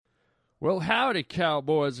Well, howdy,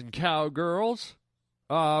 cowboys and cowgirls.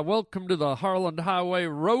 Welcome to the Harland Highway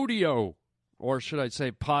Rodeo, or should I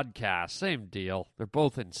say podcast. Same deal. They're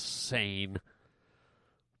both insane.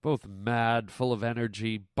 Both mad, full of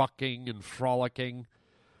energy, bucking and frolicking.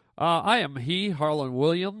 I am Harlan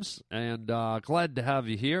Williams, and glad to have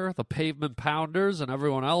you here, the Pavement Pounders and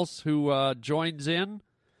everyone else who joins in.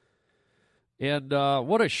 And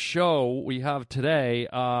what a show we have today.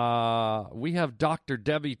 We have Dr.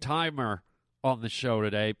 Debbie Thymer on the show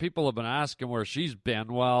today. People have been asking where she's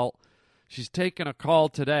been. Well, she's taking a call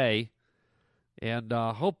today, and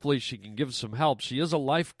hopefully she can give some help. She is a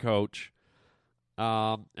life coach.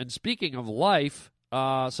 And speaking of life,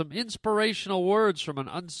 some inspirational words from an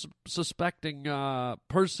unsuspecting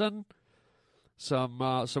person.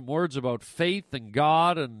 Some words about faith and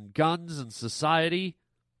God and guns and society.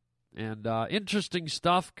 And interesting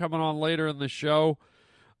stuff coming on later in the show.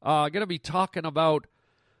 Going to be talking about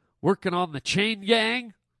working on the chain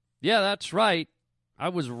gang. Yeah, that's right. I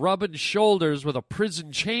was rubbing shoulders with a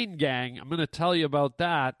prison chain gang. I'm going to tell you about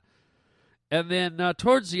that. And then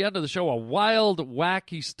towards the end of the show, a wild,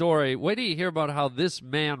 wacky story. Wait till you hear about how this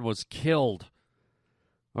man was killed.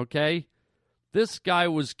 Okay? This guy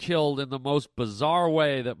was killed in the most bizarre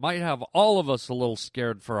way that might have all of us a little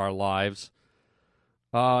scared for our lives.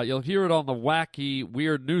 You'll hear it on the wacky,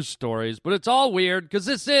 weird news stories, but it's all weird because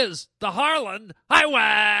this is the Harland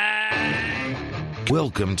Highway.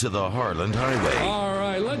 Welcome to the Harland Highway. All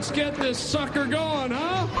right, let's get this sucker going,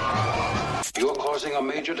 huh? You're causing a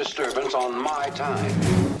major disturbance on my time.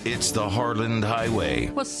 It's the Harland Highway.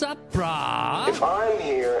 What's up, brah? If I'm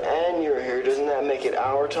here and you're here, doesn't that make it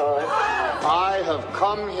our time? I have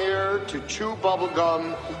come here to chew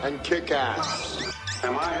bubblegum and kick ass.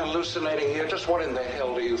 Am I hallucinating here? Just what in the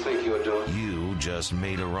hell do you think you're doing? You just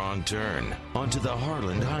made a wrong turn onto the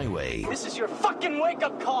Harland Highway. This is your fucking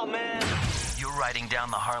wake-up call, man. You're riding down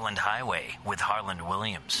the Harland Highway with Harland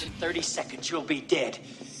Williams. In 30 seconds, you'll be dead.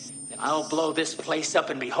 Then I'll blow this place up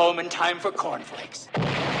and be home in time for cornflakes.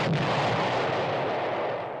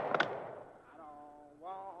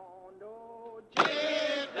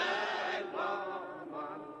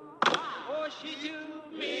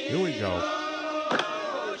 Here we go.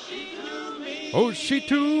 Oh, she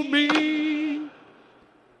to me.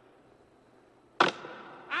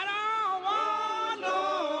 I don't want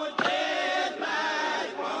no dead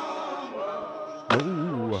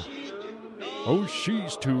Oh, oh,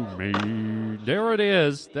 she's to me. There it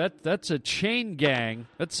is. That's a chain gang.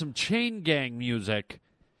 That's some chain gang music.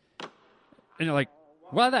 And you're like,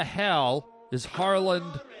 why the hell is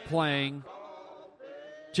Harland playing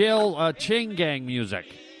chain gang music?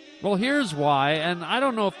 Well, here's why, and I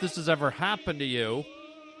don't know if this has ever happened to you,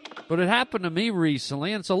 but it happened to me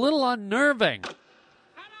recently, and it's a little unnerving.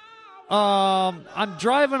 I'm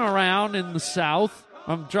driving around in the South.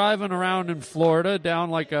 I'm driving around in Florida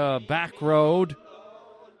down like a back road,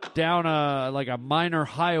 down like a minor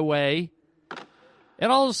highway,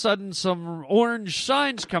 and all of a sudden some orange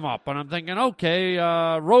signs come up, and I'm thinking, okay,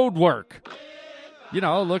 road work. You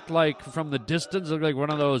know, it looked like from the distance, it looked like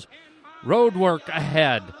one of those road work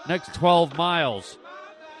ahead, next 12 miles.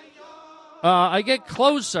 I get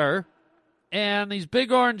closer, and these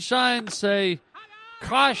big orange signs say,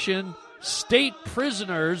 caution, state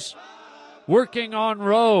prisoners working on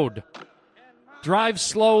road. Drive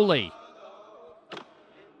slowly.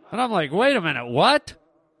 And I'm like, wait a minute, what?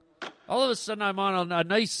 All of a sudden, I'm on a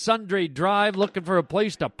nice Sunday drive looking for a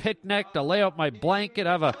place to picnic, to lay out my blanket,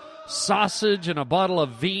 have a sausage and a bottle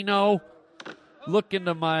of vino. Look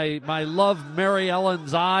into my love Mary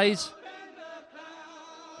Ellen's eyes,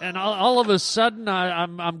 and all of a sudden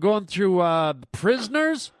I'm going through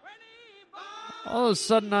prisoners. All of a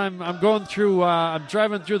sudden I'm going through I'm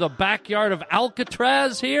driving through the backyard of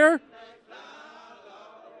Alcatraz here.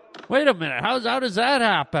 Wait a minute, how does that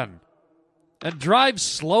happen? And drive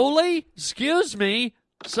slowly? Excuse me.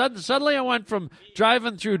 Suddenly I went from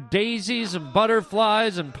driving through daisies and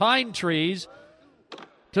butterflies and pine trees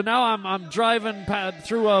to now I'm driving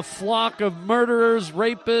through a flock of murderers,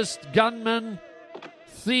 rapists, gunmen,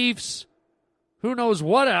 thieves, who knows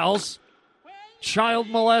what else, child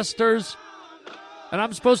molesters, and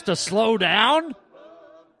I'm supposed to slow down?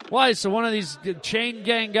 Why, so one of these chain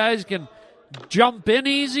gang guys can jump in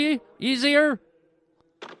easier?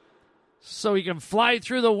 So he can fly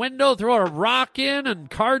through the window, throw a rock in, and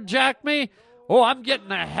carjack me? Oh, I'm getting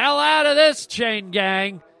the hell out of this chain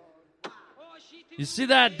gang. You see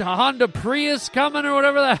that Honda Prius coming or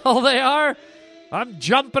whatever the hell they are? I'm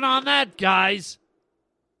jumping on that, guys.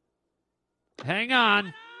 Hang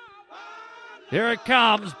on. Here it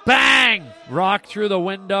comes. Bang! Rock through the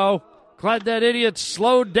window. Glad that idiot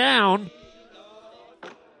slowed down.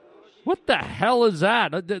 What the hell is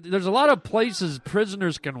that? There's a lot of places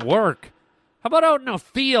prisoners can work. How about out in a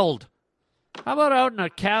field? How about out in a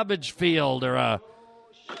cabbage field or a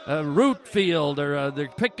root field, or they're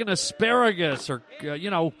picking asparagus, or,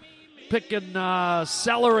 picking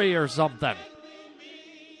celery or something?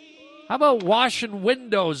 How about washing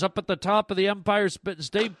windows up at the top of the Empire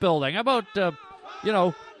State Building? How about,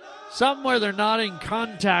 something where they're not in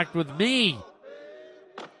contact with me?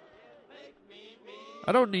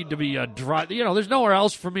 I don't need to be a drive. There's nowhere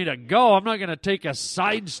else for me to go. I'm not going to take a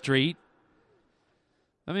side street.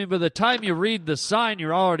 I mean, by the time you read the sign,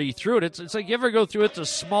 you're already through it. It's like you ever go through It's a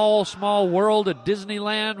Small, Small World at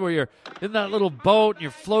Disneyland, where you're in that little boat and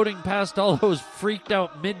you're floating past all those freaked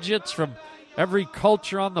out midgets from every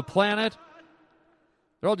culture on the planet.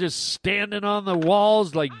 They're all just standing on the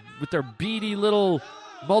walls, like with their beady little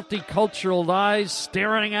multicultural eyes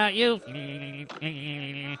staring at you.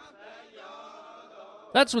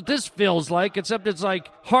 That's what this feels like, except it's like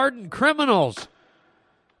hardened criminals.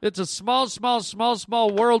 It's a small, small, small,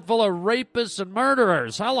 small world full of rapists and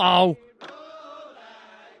murderers. Hello.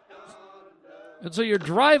 And so you're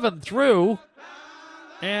driving through,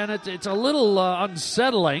 and it's a little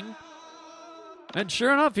unsettling. And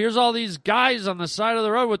sure enough, here's all these guys on the side of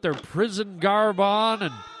the road with their prison garb on,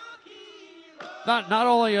 and not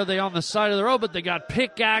only are they on the side of the road, but they got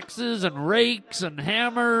pickaxes and rakes and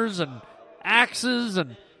hammers and axes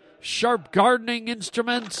and sharp gardening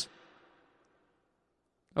instruments.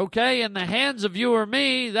 Okay, in the hands of you or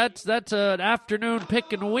me, that's an afternoon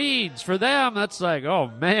picking weeds. For them, that's like, oh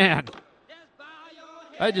man,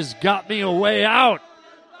 I just got me a way out.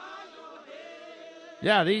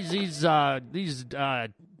 Yeah, these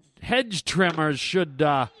hedge trimmers should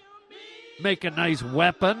make a nice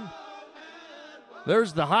weapon.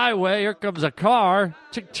 There's the highway. Here comes a car.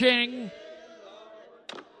 Ching-ching.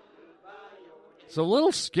 It's a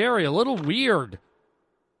little scary, a little weird. A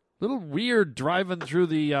little weird driving through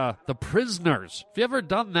the prisoners. Have you ever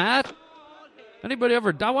done that? Anybody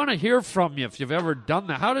ever? I want to hear from you if you've ever done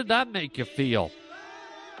that. How did that make you feel?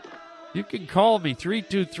 You can call me,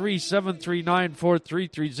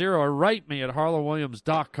 323-739-4330, or write me at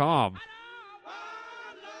harlowwilliams.com.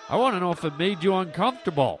 I want to know if it made you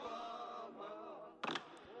uncomfortable.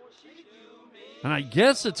 And I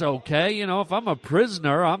guess it's okay. If I'm a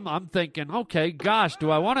prisoner, I'm thinking, okay, gosh, do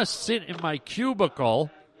I want to sit in my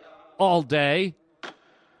cubicle all day?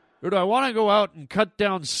 Or do I want to go out and cut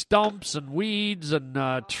down stumps and weeds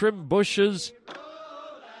and trim bushes?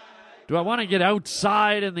 Do I want to get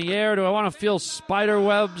outside in the air? Do I want to feel spider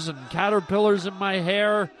webs and caterpillars in my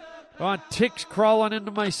hair? Do I want ticks crawling into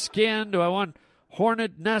my skin? Do I want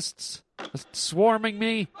hornet nests swarming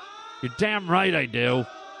me? You're damn right I do.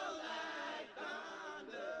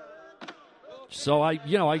 So I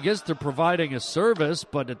guess they're providing a service,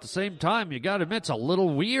 but at the same time, you got to admit, it's a little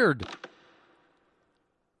weird.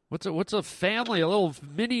 What's a family? A little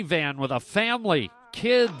minivan with a family,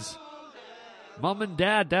 kids, mom and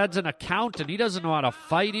dad. Dad's an accountant. He doesn't know how to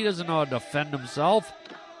fight. He doesn't know how to defend himself.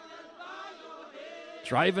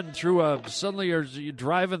 Driving through suddenly you're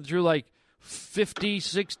driving through like 50,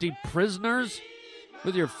 60 prisoners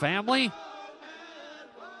with your family.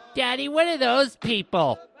 Daddy, what are those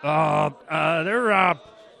people? They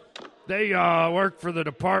work for the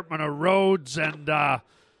Department of Roads and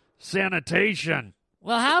Sanitation.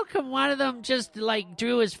 Well, how come one of them just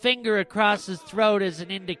drew his finger across his throat as an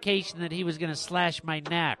indication that he was going to slash my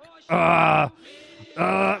neck?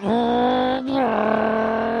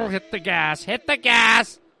 Hit the gas. Hit the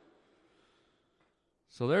gas.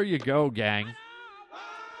 So there you go, gang.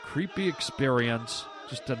 Creepy experience.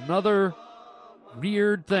 Just another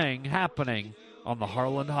weird thing happening on the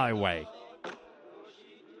Harland Highway.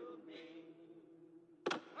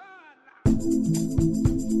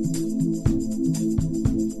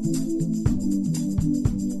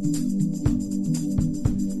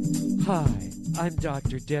 Hi, I'm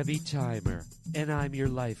Dr. Debbie Thymer, and I'm your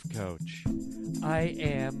life coach. I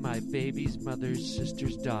am my baby's mother's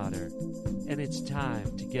sister's daughter, and it's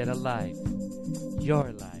time to get a life.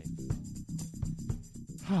 Your life.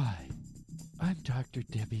 Hi, I'm Dr.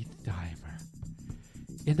 Debbie Thymer,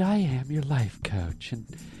 and I am your life coach, and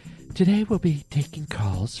today we'll be taking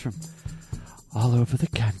calls from all over the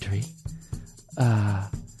country,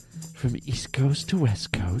 from East Coast to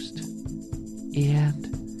West Coast, and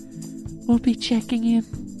we'll be checking in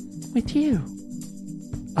with you.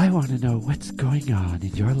 I want to know what's going on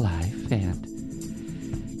in your life, and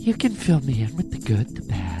you can fill me in with the good, the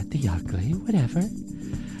bad, the ugly, whatever.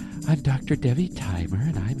 I'm Dr. Debbie Thymer,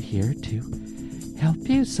 and I'm here to help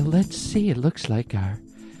you. So let's see. It looks like our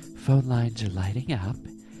phone lines are lighting up.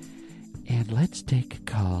 And let's take a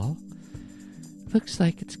call. Looks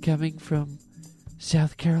like it's coming from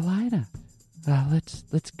South Carolina.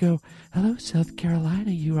 Let's go. Hello, South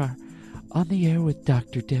Carolina. You are on the air with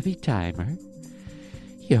Dr. Debbie Thymer,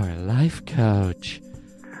 your life coach.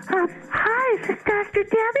 Hi, is this Dr.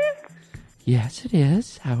 Debbie? Yes, it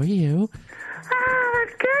is. How are you? Oh,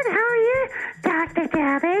 I'm good. How are you, Dr.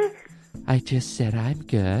 Debbie? I just said I'm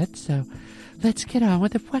good, so let's get on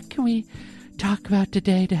with it. What can we talk about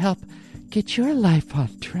today to help get your life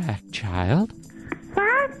on track, child?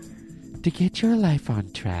 What? To get your life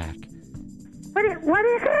on track. What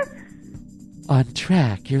is it? On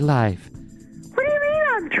track, your life. What do you mean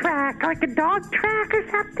on track? Like a dog track or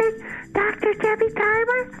something? Dr. Debbie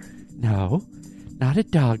Thymer? No, not a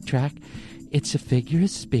dog track. It's a figure of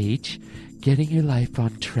speech, getting your life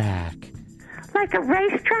on track. Like a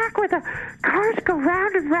racetrack where the cars go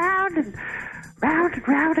round and round and round and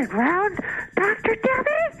round and round? Dr.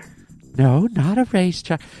 Debbie? No, not a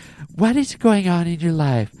racetrack. What is going on in your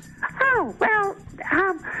life? Oh, well,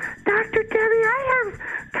 Dr. Debbie, I have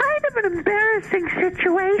kind of an embarrassing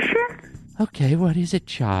situation. Okay, what is it,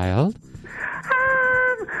 child?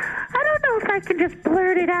 I don't know if I can just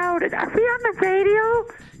blurt it out. Are we on the radio?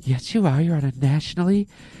 Yes, you are. You're on a nationally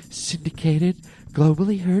syndicated,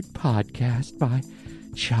 globally heard podcast by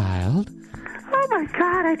Child. Oh, my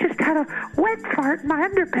God, I just had a wet fart in my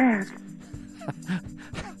underpants.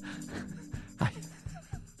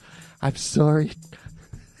 I'm sorry.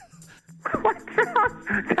 What's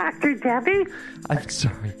wrong, Dr. Debbie? I'm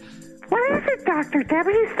sorry. What is it, Dr.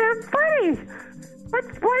 Debbie? You sound funny.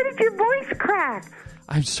 Why did your voice crack?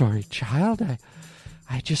 I'm sorry, child.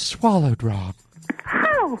 I just swallowed wrong.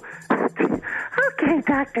 Oh, okay,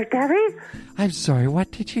 Dr. Debbie. I'm sorry,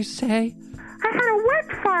 what did you say? I had a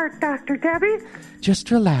wet fart, Dr. Debbie. Just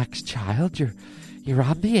relax, child. You're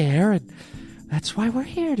on the air, and that's why we're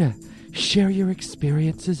here, to share your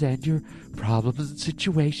experiences and your problems and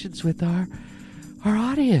situations with our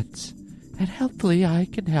audience. And hopefully I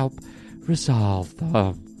can help resolve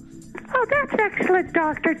them. Oh, that's excellent,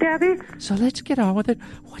 Dr. Debbie. So let's get on with it.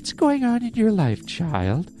 What's going on in your life,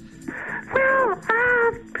 child? Well,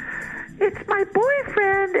 it's my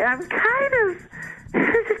boyfriend. I'm kind of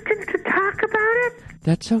hesitant to talk about it.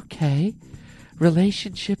 That's okay.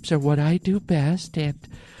 Relationships are what I do best, and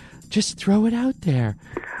just throw it out there.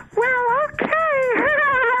 Well, okay.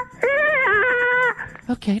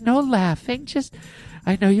 Okay, no laughing. Just,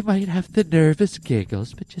 I know you might have the nervous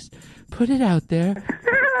giggles, but just put it out there.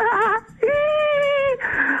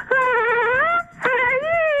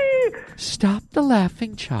 Stop the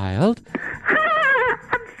laughing, child.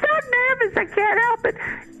 I'm so nervous I can't help it.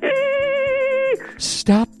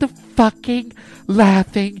 Stop the fucking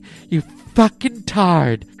laughing, you fucking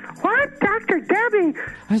tard. What, Dr. Debbie?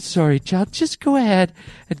 I'm sorry, child. Just go ahead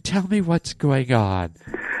and tell me what's going on.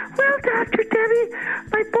 Well, Dr. Debbie,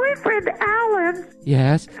 my boyfriend Alan.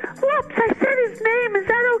 Yes? Whoops, I said his name. Is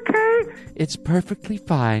that okay? It's perfectly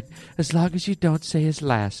fine, as long as you don't say his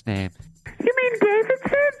last name. You mean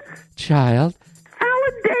Davidson? Child.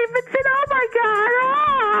 Alan Davidson, oh my God.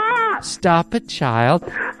 Ah! Stop it, child.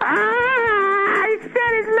 I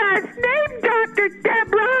said his last name, Dr.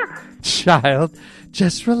 Deborah. Child,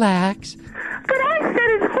 just relax. But I said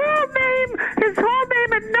his whole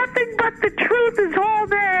name and nothing but the truth, his whole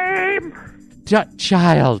name.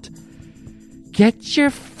 Child, get your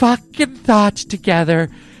fucking thoughts together,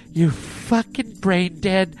 you fucking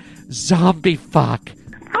brain-dead zombie fuck.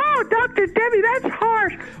 Oh, Dr. Debbie, that's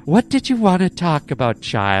harsh. What did you want to talk about,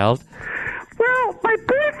 child? Well, my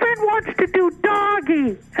boyfriend wants to do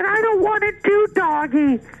doggy, and I don't want to do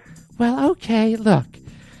doggy. Well, okay, look.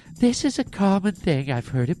 This is a common thing. I've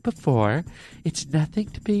heard it before. It's nothing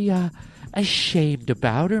to be ashamed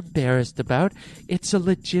about or embarrassed about. It's a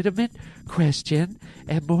legitimate question.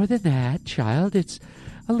 And more than that, child, it's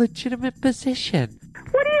a legitimate position.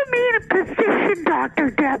 What do you mean a position,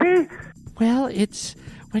 Dr. Debbie? Well, it's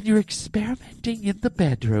when you're experimenting in the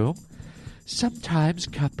bedroom. Sometimes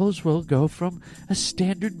couples will go from a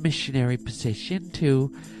standard missionary position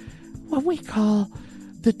to what we call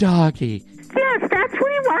the doggy. Yes, that's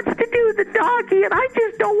what he wants to do, the doggy, and I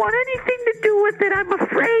just don't want anything to do with it. I'm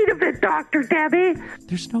afraid of it, Dr. Debbie.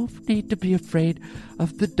 There's no need to be afraid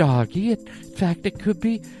of the doggy. In fact, it could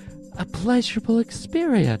be a pleasurable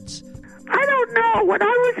experience. I don't know. When I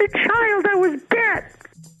was a child, I was bit.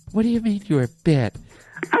 What do you mean you were bit?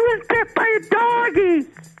 I was bit by a doggy.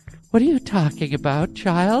 What are you talking about,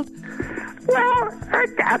 child? Well, a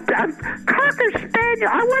Cocker Spaniel.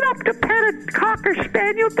 I went up to pet a Cocker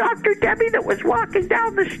Spaniel, Dr. Debbie, that was walking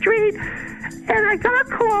down the street, and I got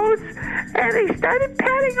close, and he started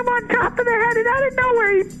patting him on top of the head, and out of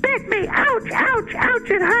nowhere, he bit me. Ouch, ouch, ouch,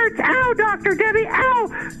 it hurts. Ow, Dr. Debbie, ow,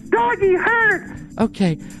 doggy hurt.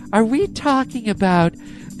 Okay, are we talking about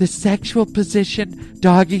the sexual position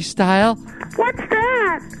doggy style? What's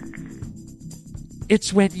that?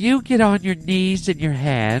 It's when you get on your knees and your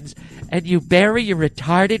hands and you bury your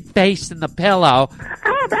retarded face in the pillow.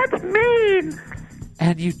 Oh, that's mean.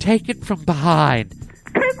 And you take it from behind.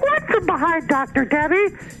 Take what from behind, Dr.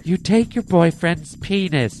 Debbie? You take your boyfriend's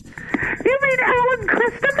penis. You mean Alan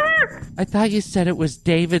Christopher? I thought you said it was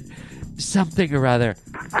David something or other.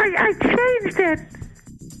 I changed it.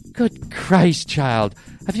 Good Christ, child.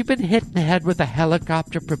 Have you been hit in the head with a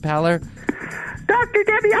helicopter propeller? Dr.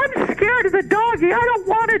 Debbie, I'm scared of the doggy. I don't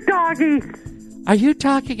want a doggy. Are you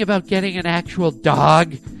talking about getting an actual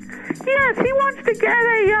dog? Yes, he wants to get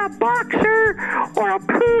a boxer or a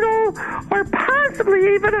poodle or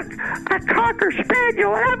possibly even a Cocker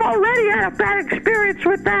Spaniel, and I've already had a bad experience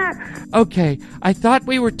with that. Okay, I thought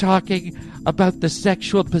we were talking about the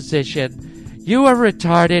sexual position. You are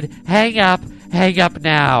retarded. Hang up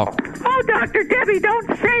now. Oh, Dr. Debbie, don't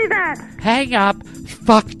say that. Hang up,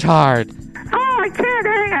 fucktard. Oh, I can't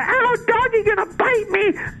hang it. Ow, doggy gonna bite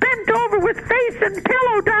me. Bent over with face and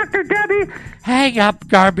pillow, Dr. Debbie. Hang up,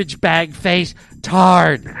 garbage bag face,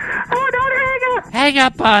 tard. Oh, don't hang up. Hang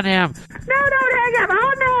up on him. No, don't hang up.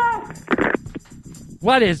 Oh, no.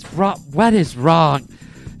 What is wrong?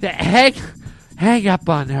 Hang up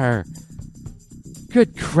on her.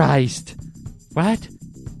 Good Christ. What?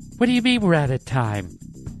 What do you mean we're out of time?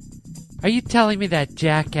 Are you telling me that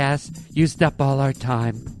jackass used up all our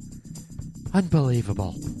time?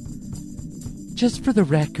 Unbelievable. Just for the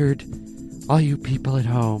record, all you people at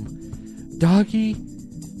home, doggy,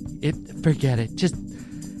 forget it.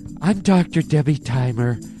 I'm Dr. Debbie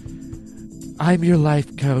Thymer. I'm your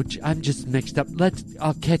life coach. I'm just mixed up.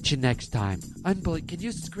 I'll catch you next time. Can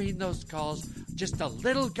you screen those calls just a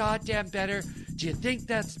little goddamn better? Do you think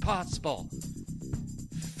that's possible?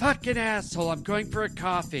 Fucking asshole, I'm going for a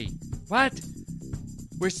coffee. What?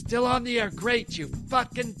 We're still on the air. Great, you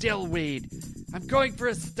fucking dillweed. I'm going for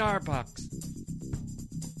a Starbucks.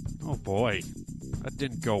 Oh boy, that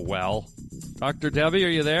didn't go well. Dr. Debbie, are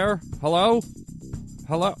you there? Hello?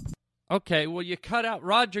 Hello? Okay, well, you cut out.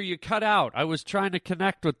 Roger, you cut out. I was trying to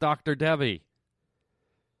connect with Dr. Debbie.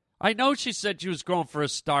 I know she said she was going for a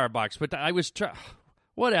Starbucks, but I was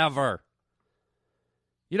whatever.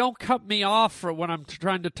 You don't cut me off for when I'm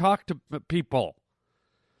trying to talk to people.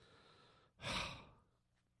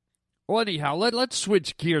 Well, anyhow, let's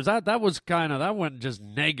switch gears. That went just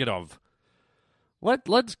negative.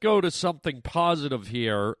 Let's go to something positive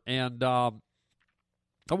here, and I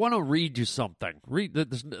want to read you something.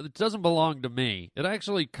 It doesn't belong to me. It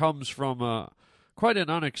actually comes from quite an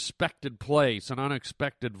unexpected place, an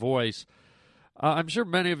unexpected voice. I'm sure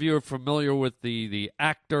many of you are familiar with the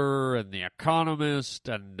actor and the economist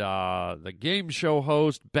and the game show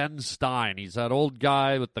host, Ben Stein. He's that old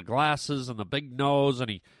guy with the glasses and the big nose, and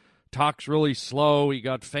he talks really slow. He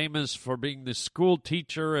got famous for being the school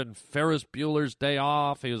teacher in Ferris Bueller's Day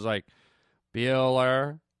Off. He was like,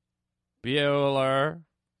 Bueller,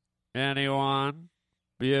 anyone?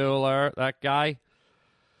 Bueller, that guy.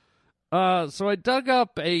 So I dug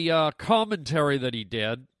up a commentary that he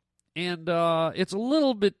did, and it's a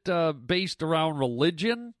little bit based around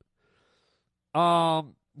religion.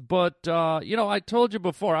 But I told you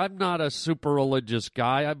before, I'm not a super religious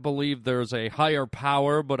guy. I believe there's a higher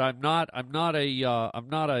power, but I'm not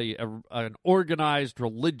an organized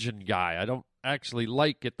religion guy. I don't actually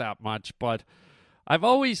like it that much, but I've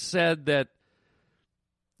always said that,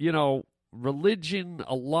 religion,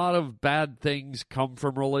 a lot of bad things come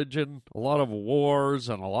from religion. A lot of wars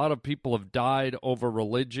and a lot of people have died over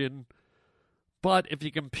religion. But if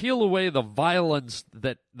you can peel away the violence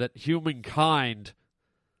that humankind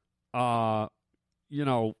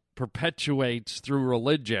perpetuates through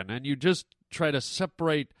religion, and you just try to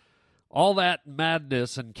separate all that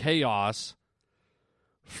madness and chaos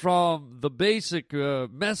from the basic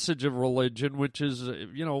message of religion, which is,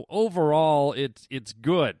 overall, it's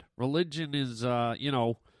good. Religion is, at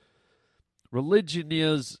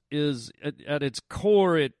its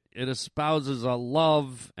core, it espouses a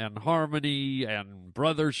love and harmony and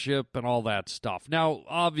brothership and all that stuff. Now,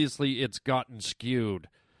 obviously, it's gotten skewed.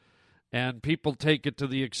 And people take it to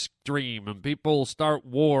the extreme, and people start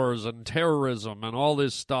wars and terrorism and all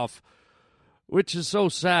this stuff, which is so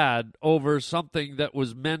sad, over something that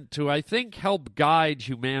was meant to, I think, help guide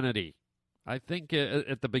humanity. I think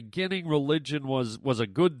at the beginning religion was a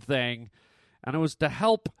good thing, and it was to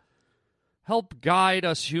help guide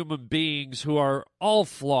us human beings who are all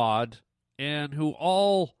flawed and who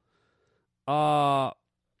all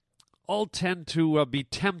tend to be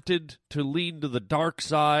tempted to lean to the dark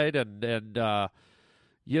side, and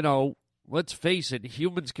let's face it,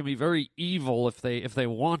 humans can be very evil if they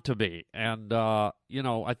want to be. And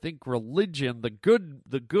I think religion, the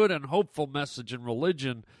good and hopeful message in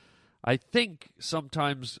religion, I think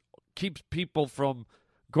sometimes keeps people from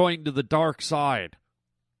going to the dark side.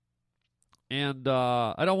 And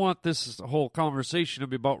I don't want this whole conversation to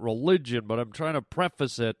be about religion, but I'm trying to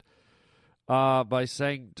preface it by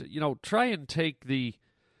saying, try and take the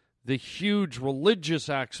huge religious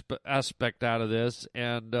aspect out of this,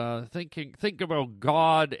 and think about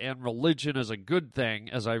God and religion as a good thing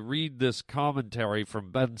as I read this commentary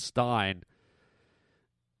from BEN STEIN.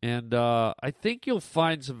 And I think you'll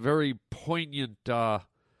find some very poignant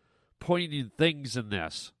things in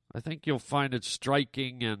this. I think you'll find it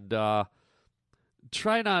striking, and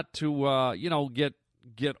try not to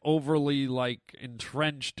get overly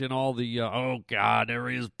entrenched in all the oh God, there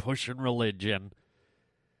he is pushing religion.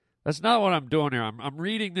 That's not what I'm doing here. I'm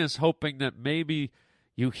reading this hoping that maybe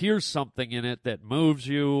you hear something in it that moves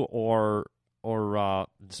you or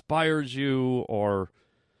inspires you, or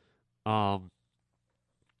I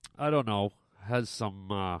don't know, has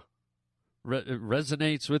some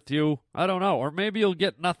resonates with you. I don't know, or maybe you'll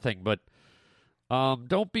get nothing. But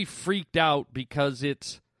don't be freaked out because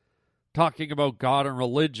it's talking about God and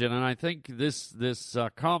religion. And I think this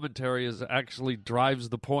commentary actually drives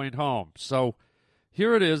the point home. So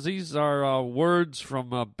here it is. These are words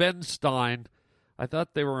from BEN STEIN. I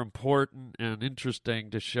thought they were important and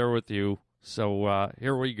interesting to share with you. So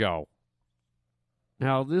here we go.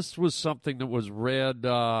 Now, this was something that was read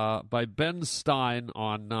by BEN STEIN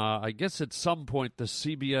on, I guess at some point, the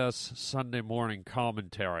CBS Sunday morning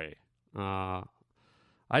commentary.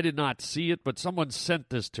 I did not see it, but someone sent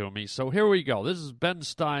this to me. So here we go. This is BEN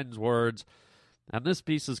STEIN's words, and this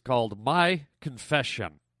piece is called My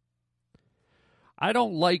Confession. I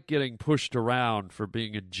don't like getting pushed around for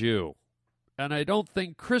being a Jew, and I don't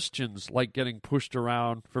think Christians like getting pushed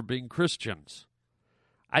around for being Christians.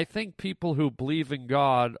 I think people who believe in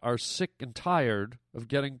God are sick and tired of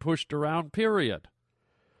getting pushed around, period.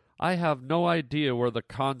 I have no idea where the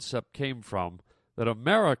concept came from that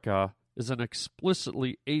America is an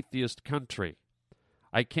explicitly atheist country.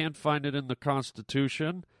 I can't find it in the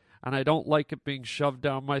Constitution, and I don't like it being shoved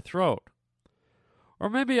down my throat. Or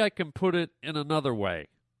maybe I can put it in another way.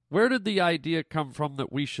 Where did the idea come from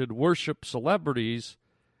that we should worship celebrities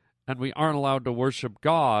and we aren't allowed to worship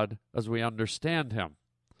God as we understand Him?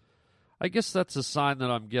 I guess that's a sign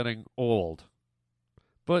that I'm getting old.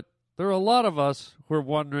 But there are a lot of us who are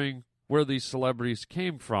wondering where these celebrities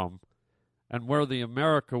came from and where the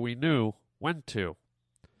America we knew went to.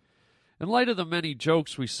 In light of the many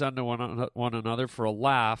jokes we send to one another for a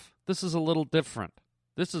laugh, this is a little different.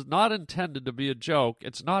 This is not intended to be a joke.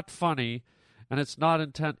 It's not funny, and it's not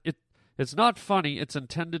funny. It's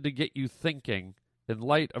intended to get you thinking in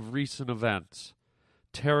light of recent events,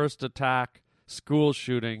 terrorist attack, school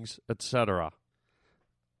shootings, etc.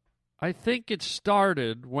 I think it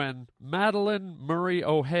started when Madeleine Murray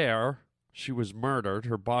O'Hair, she was murdered,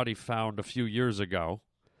 her body found a few years ago,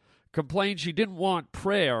 complained she didn't want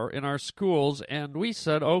prayer in our schools, and we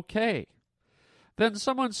said, okay. Then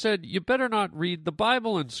someone said, you better not read the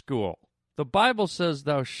Bible in school. The Bible says,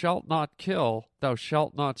 thou shalt not kill, thou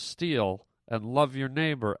shalt not steal, and love your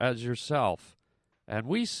neighbor as yourself. And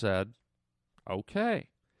we said, okay.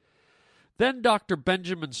 Then Dr.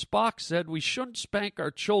 Benjamin Spock said we shouldn't spank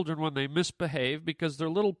our children when they misbehave because their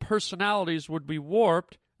little personalities would be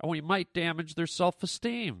warped and we might damage their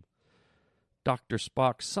self-esteem. Dr.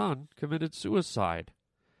 Spock's son committed suicide.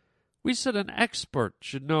 We said an expert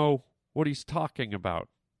should know what he's talking about.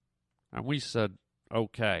 And we said,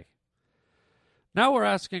 okay. Now we're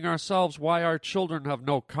asking ourselves why our children have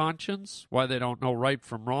no conscience, why they don't know right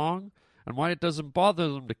from wrong, and why it doesn't bother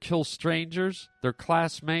them to kill strangers, their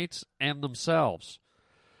classmates, and themselves.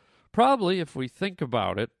 Probably, if we think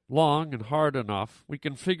about it long and hard enough, we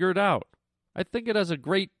can figure it out. I think it has a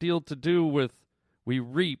great deal to do with we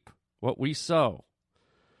reap what we sow.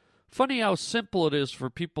 Funny how simple it is for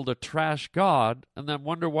people to trash God and then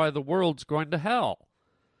wonder why the world's going to hell.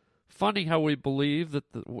 Funny how we believe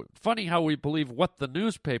what the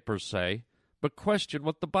newspapers say, but question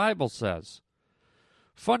what the Bible says.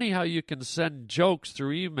 Funny how you can send jokes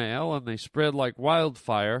through email and they spread like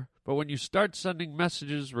wildfire, but when you start sending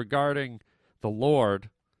messages regarding the Lord,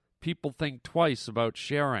 people think twice about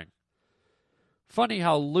sharing. Funny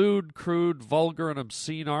how lewd, crude, vulgar, and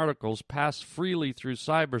obscene articles pass freely through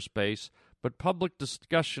cyberspace, but public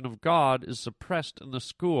discussion of God is suppressed in the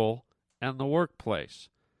school and the workplace.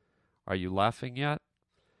 Are you laughing yet?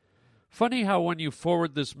 Funny how when you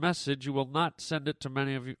forward this message, you will not send it to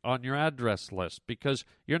many of you on your address list because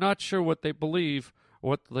you're not sure what they believe or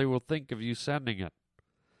what they will think of you sending it.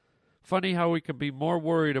 Funny how we can be more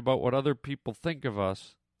worried about what other people think of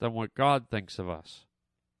us than what God thinks of us.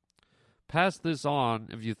 Pass this on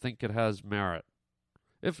if you think it has merit.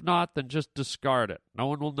 If not, then just discard it. No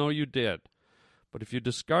one will know you did. But if you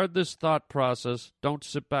discard this thought process, don't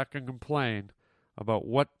sit back and complain about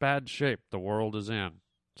what bad shape the world is in.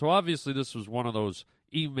 So obviously this was one of those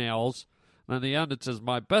emails. And at the end it says,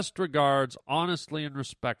 "My best regards, honestly and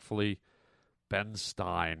respectfully, Ben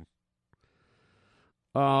Stein."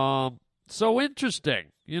 So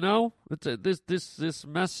interesting, you know? This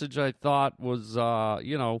message I thought was,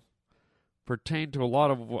 pertained to a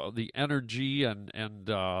lot of the energy and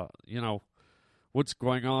what's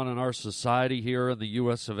going on in our society here in the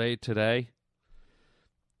U.S. of A. today.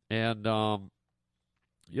 And,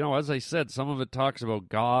 as I said, some of it talks about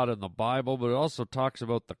God and the Bible, but it also talks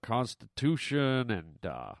about the Constitution and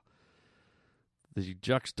the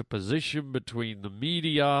juxtaposition between the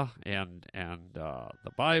media and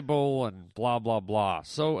the Bible and blah, blah, blah.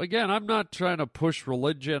 So, again, I'm not trying to push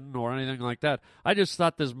religion or anything like that. I just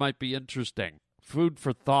thought this might be interesting. Food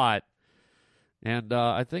for thought. And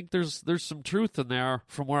I think there's some truth in there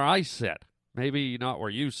from where I sit. Maybe not where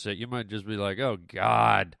you sit. You might just be like, oh,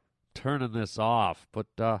 God, turning this off.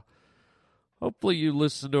 But hopefully you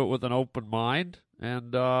listen to it with an open mind.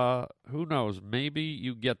 And who knows, maybe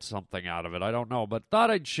you get something out of it. I don't know, but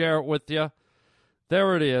thought I'd share it with you.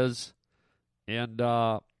 There it is. And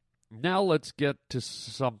now let's get to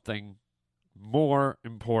something more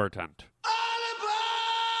important.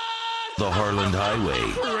 The Harland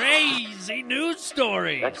Highway. Crazy news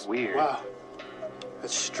stories. That's weird. Wow.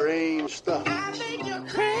 That's strange stuff.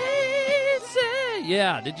 Crazy.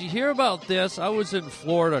 Yeah, did you hear about this? I was in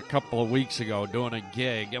Florida a couple of weeks ago doing a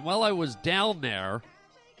gig, and while I was down there,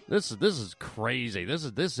 this is crazy.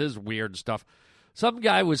 This is weird stuff. Some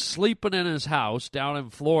guy was sleeping in his house down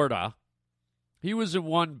in Florida. He was in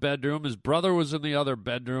one bedroom. His brother was in the other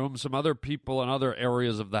bedroom. Some other people in other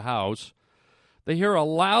areas of the house. They hear a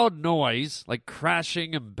loud noise, like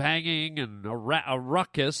crashing and banging and a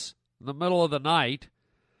ruckus in the middle of the night.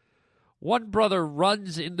 One brother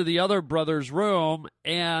runs into the other brother's room,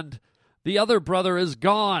 and the other brother is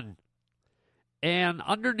gone. And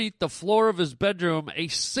underneath the floor of his bedroom, a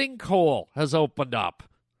sinkhole has opened up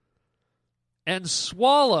and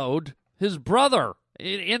swallowed his brother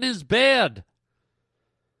in his bed.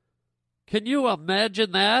 Can you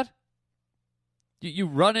imagine that? You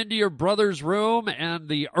run into your brother's room, and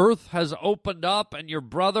the earth has opened up, and your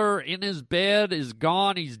brother in his bed is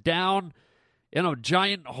gone. He's down in a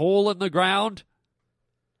giant hole in the ground.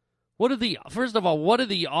 First of all, what are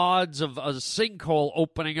the odds of a sinkhole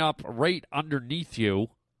opening up right underneath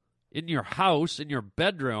you in your house, in your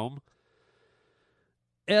bedroom?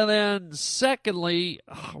 And then secondly,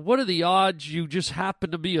 what are the odds you just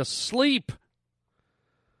happen to be asleep?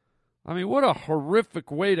 I mean, what a horrific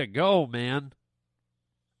way to go, man.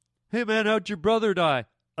 Hey, man, how'd your brother die?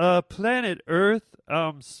 Planet Earth,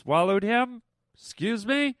 swallowed him? Excuse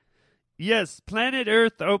me? Yes, planet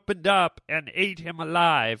Earth opened up and ate him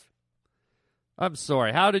alive. I'm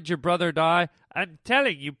sorry, how did your brother die? I'm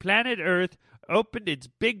telling you, planet Earth opened its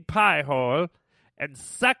big pie hole and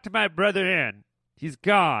sucked my brother in. He's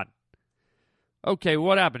gone. Okay,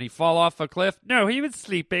 what happened? He fall off a cliff? No, he was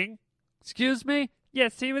sleeping. Excuse me?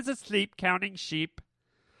 Yes, he was asleep counting sheep.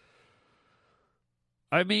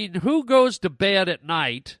 I mean, who goes to bed at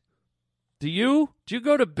night? Do you? Do you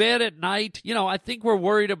go to bed at night? You know, I think we're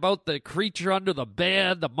worried about the creature under the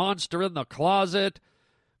bed, the monster in the closet,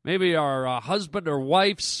 maybe our husband or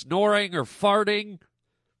wife snoring or farting.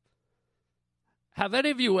 Have any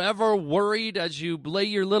of you ever worried as you lay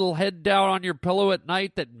your little head down on your pillow at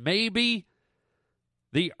night that maybe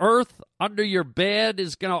the earth under your bed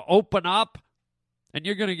is going to open up and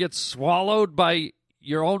you're going to get swallowed by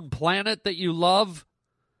your own planet that you love?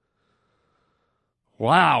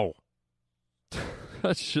 Wow.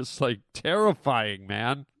 That's just like terrifying,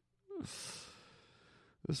 man.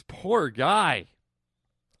 This poor guy.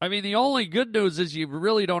 I mean, the only good news is you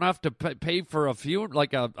really don't have to pay for a funeral,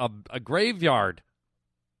 like a graveyard.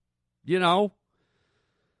 You know?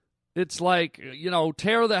 It's like,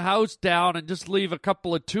 tear the house down and just leave a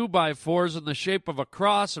couple of 2x4s in the shape of a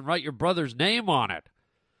cross and write your brother's name on it.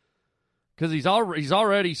 Because he's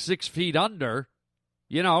already 6 feet under,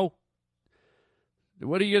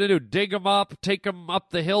 What are you going to do? Dig them up, take them up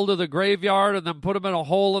the hill to the graveyard, and then put them in a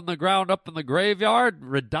hole in the ground up in the graveyard?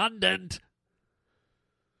 Redundant.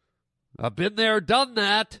 I've been there, done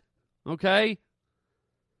that. Okay?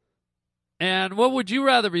 And what would you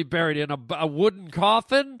rather be buried in? A wooden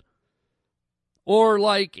coffin? Or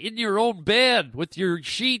like in your own bed with your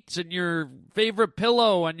sheets and your favorite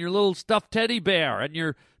pillow and your little stuffed teddy bear and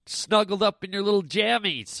you're snuggled up in your little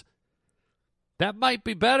jammies? That might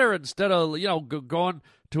be better instead of, going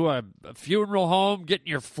to a funeral home, getting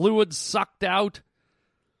your fluids sucked out.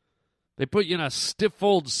 They put you in a stiff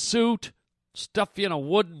old suit, stuff you in a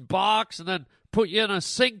wooden box, and then put you in a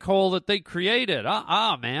sinkhole that they created.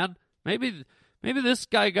 Man. Maybe this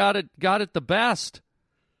guy got it the best.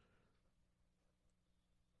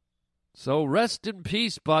 So rest in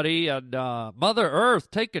peace, buddy, and Mother Earth,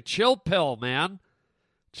 take a chill pill, man.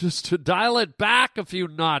 Just to dial it back a few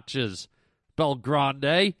notches,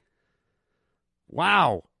 Belgrande.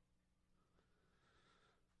 Wow.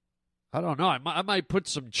 I don't know. I might put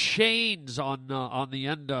some chains on the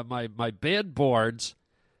end of my bedboards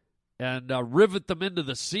and rivet them into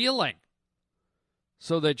the ceiling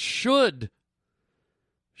so that should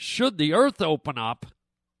the earth open up,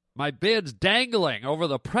 my bed's dangling over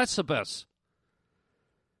the precipice.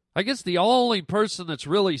 I guess the only person that's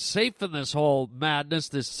really safe in this whole madness,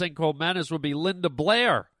 this sinkhole madness, would be Linda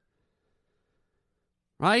Blair.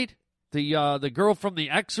 Right? The girl from The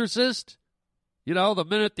Exorcist. The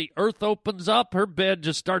minute the earth opens up, her bed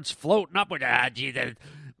just starts floating upward. Jesus,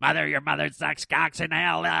 mother, your mother sucks cocks in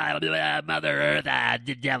hell. Mother Earth,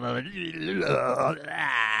 the devil.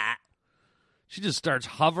 She just starts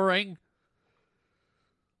hovering.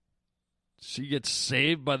 She gets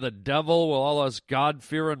saved by the devil while all us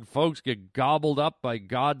God-fearing folks get gobbled up by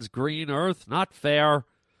God's green earth. Not fair.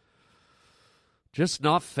 Just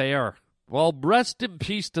not fair. Well, rest in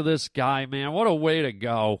peace to this guy, man. What a way to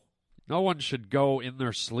go. No one should go in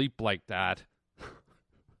their sleep like that.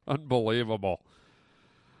 Unbelievable.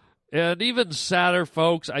 And even sadder,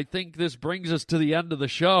 folks, I think this brings us to the end of the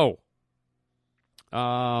show.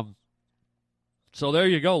 So there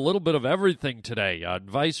you go, a little bit of everything today.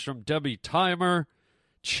 Advice from Debbie Thymer,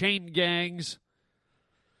 chain gangs,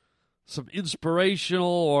 some inspirational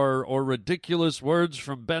or ridiculous words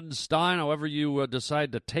from Ben Stein, however you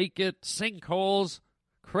decide to take it, sinkholes,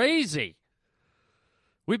 crazy.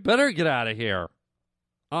 We better get out of here.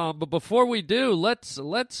 But before we do,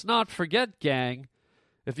 let's not forget, gang,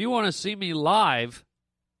 if you want to see me live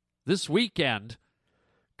this weekend,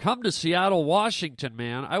 come to Seattle, Washington,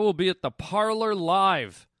 man. I will be at the Parlor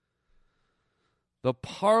Live. The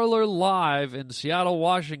Parlor Live in Seattle,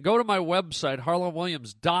 Washington. Go to my website,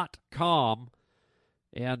 harlanwilliams.com,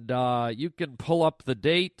 and you can pull up the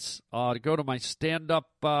dates. Go to my stand-up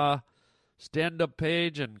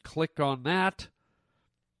page and click on that.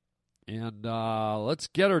 And let's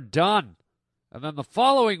get her done. And then the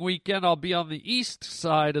following weekend, I'll be on the east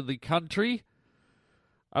side of the country.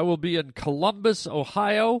 I will be in Columbus,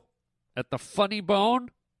 Ohio, at the Funny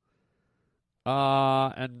Bone.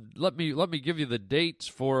 And let me give you the dates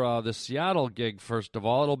for the Seattle gig, first of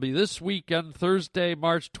all. It'll be this weekend, Thursday,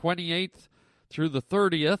 March 28th through the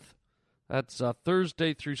 30th. That's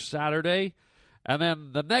Thursday through Saturday. And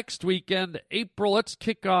then the next weekend, April, let's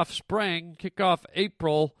kick off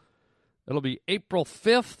April. It'll be April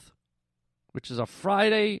 5th, which is a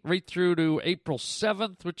Friday, right through to April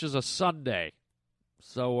 7th, which is a Sunday.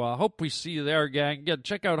 So I hope we see you there, gang. Again,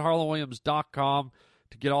 check out harlanwilliams.com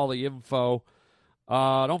to get all the info.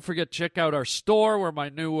 Don't forget, check out our store where my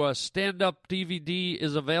new stand-up DVD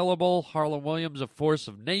is available, Harlan Williams, A Force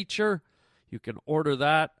of Nature. You can order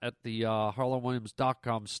that at the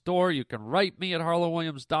harlanwilliams.com store. You can write me at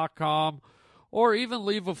harlanwilliams.com or even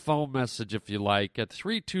leave a phone message if you like at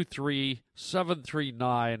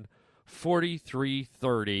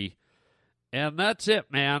 323-739-4330. And that's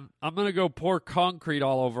it, man. I'm going to go pour concrete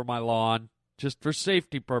all over my lawn just for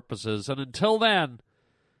safety purposes. And until then,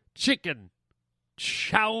 chicken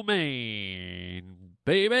chow mein,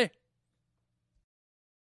 baby.